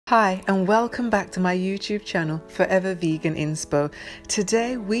Hi and welcome back to my YouTube channel Forever Vegan Inspo.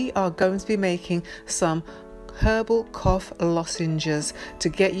 Today we are going to be making some herbal cough lozenges to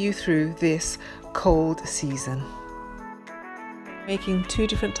get you through this cold season. Making two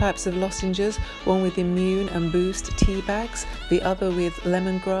different types of lozenges, one with immune and boost tea bags, the other with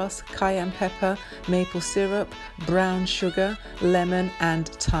lemongrass, cayenne pepper, maple syrup, brown sugar, lemon and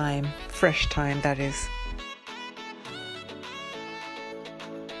thyme, fresh thyme that is.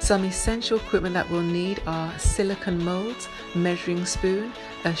 Some essential equipment that we'll need are silicone molds, measuring spoon,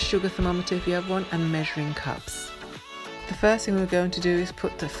 a sugar thermometer if you have one, and measuring cups. The first thing we're going to do is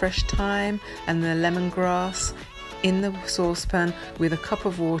put the fresh thyme and the lemongrass in the saucepan with a cup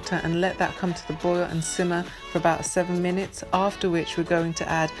of water and let that come to the boil and simmer for about 7 minutes, after which we're going to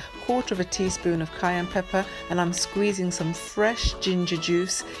add 1/4 teaspoon of cayenne pepper, and I'm squeezing some fresh ginger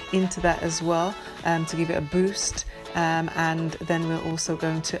juice into that as well to give it a boost, and then we're also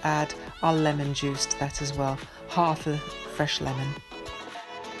going to add our lemon juice to that as well, half a fresh lemon.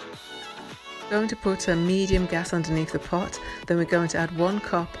 Going to put a medium gas underneath the pot, then we're going to add 1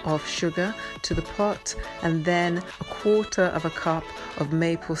 cup of sugar to the pot and then 1/4 cup of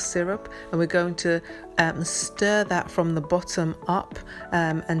maple syrup, and we're going to stir that from the bottom up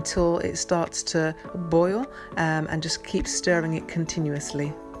until it starts to boil, and just keep stirring it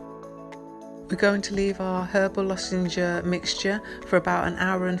continuously. We're going to leave our herbal lozenge mixture for about 1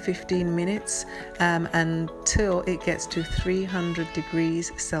 hour and 15 minutes until it gets to 300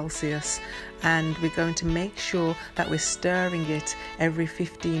 degrees Celsius, and we're going to make sure that we're stirring it every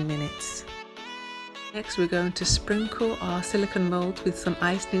 15 minutes. Next we're going to sprinkle our silicone molds with some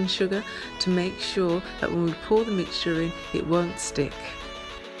icing sugar to make sure that when we pour the mixture in it won't stick.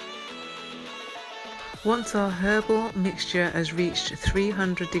 Once our herbal mixture has reached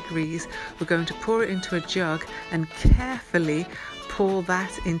 300 degrees, we're going to pour it into a jug and carefully pour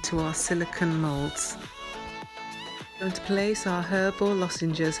that into our silicone molds. We're going to place our herbal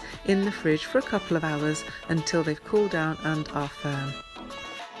lozenges in the fridge for a couple of hours until they've cooled down and are firm.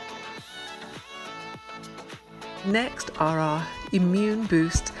 Next are our immune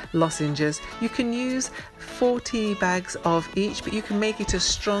boost lozenges. You can use 40 bags of each, but you can make it as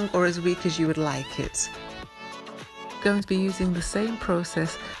strong or as weak as you would like it. Going to be using the same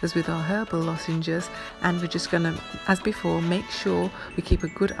process as with our herbal lozenges, and we're just going to, as before, make sure we keep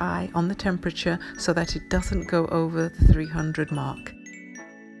a good eye on the temperature so that it doesn't go over the 300 mark.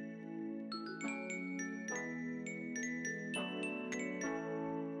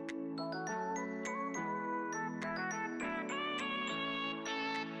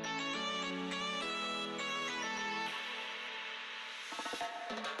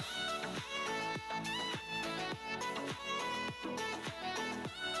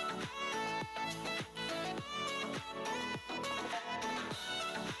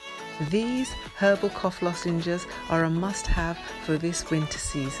 These herbal cough lozenges are a must-have for this winter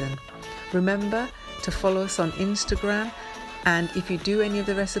season. Remember to follow us on Instagram, and if you do any of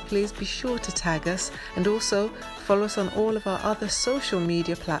the recipes, be sure to tag us, and also follow us on all of our other social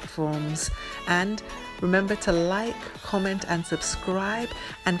media platforms. And remember to like, comment and subscribe,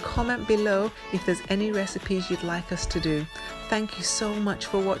 and comment below if there's any recipes you'd like us to do. Thank you so much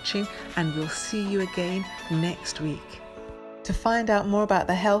for watching, and we'll see you again next week. To find out more about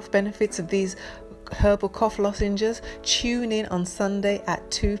the health benefits of these herbal cough lozenges, tune in on Sunday at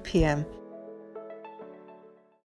 2 p.m.